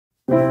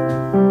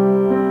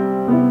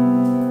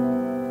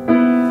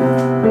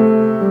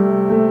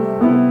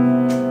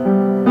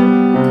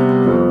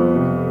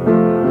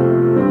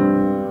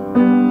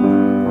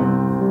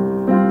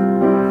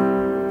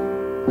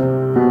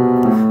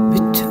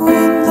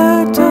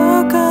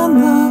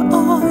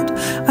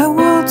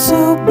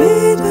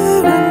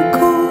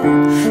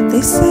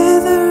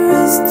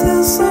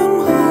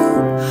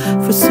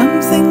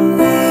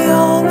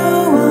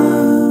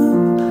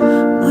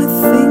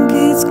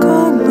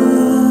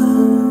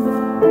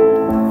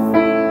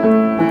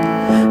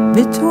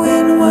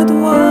between what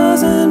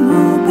was and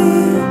will be,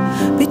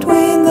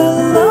 between the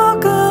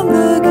lock and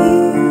the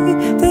key.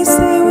 They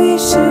say we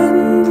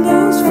shouldn't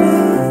lose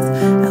faith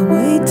and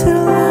wait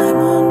till I'm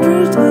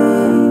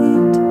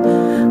 108.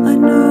 I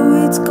know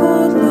it's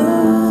called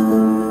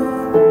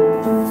love.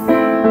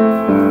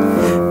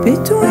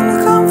 Between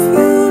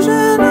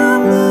confusion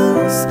and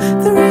loss,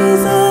 there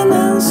is an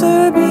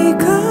answer,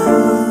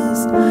 because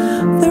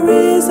there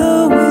is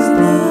always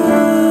love.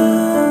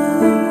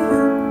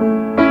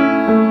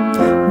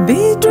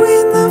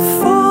 Between the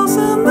false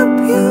and the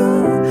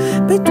pure,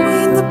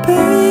 between the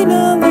pain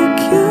and the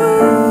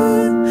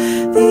cure,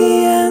 the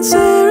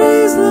answer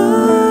is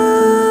love.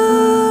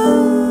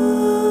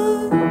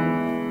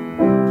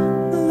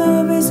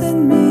 Love is in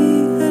me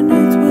and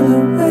it will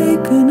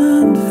awaken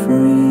and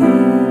free.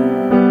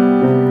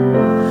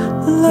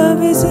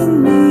 Love is in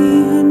me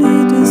and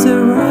it is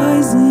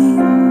arising.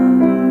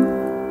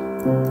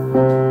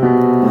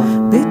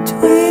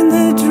 Between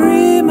the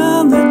dream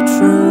and the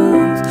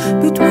truth,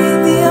 between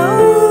the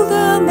old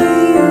and the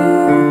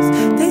youth,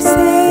 they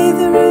say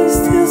there is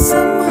still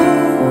some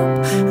hope.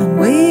 I'm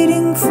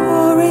waiting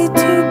for it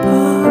to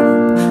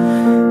pop.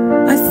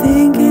 I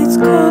think it's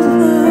called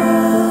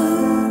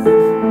love.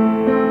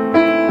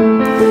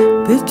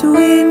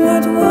 Between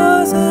what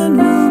was and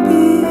will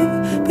be,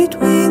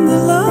 between the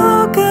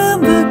lock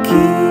and the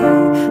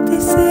key, they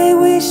say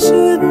we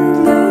shouldn't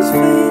lose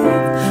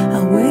faith.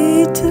 I'll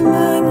wait till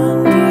I'm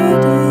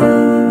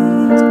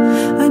 108.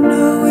 I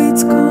know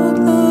it's called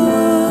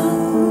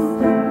love.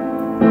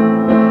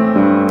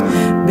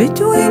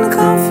 Between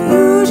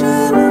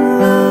confusion and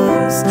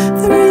loss,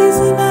 there is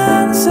an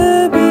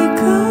answer,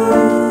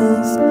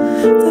 because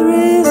there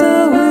is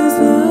always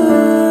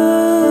love.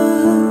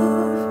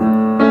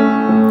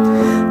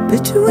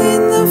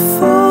 Between the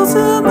false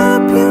and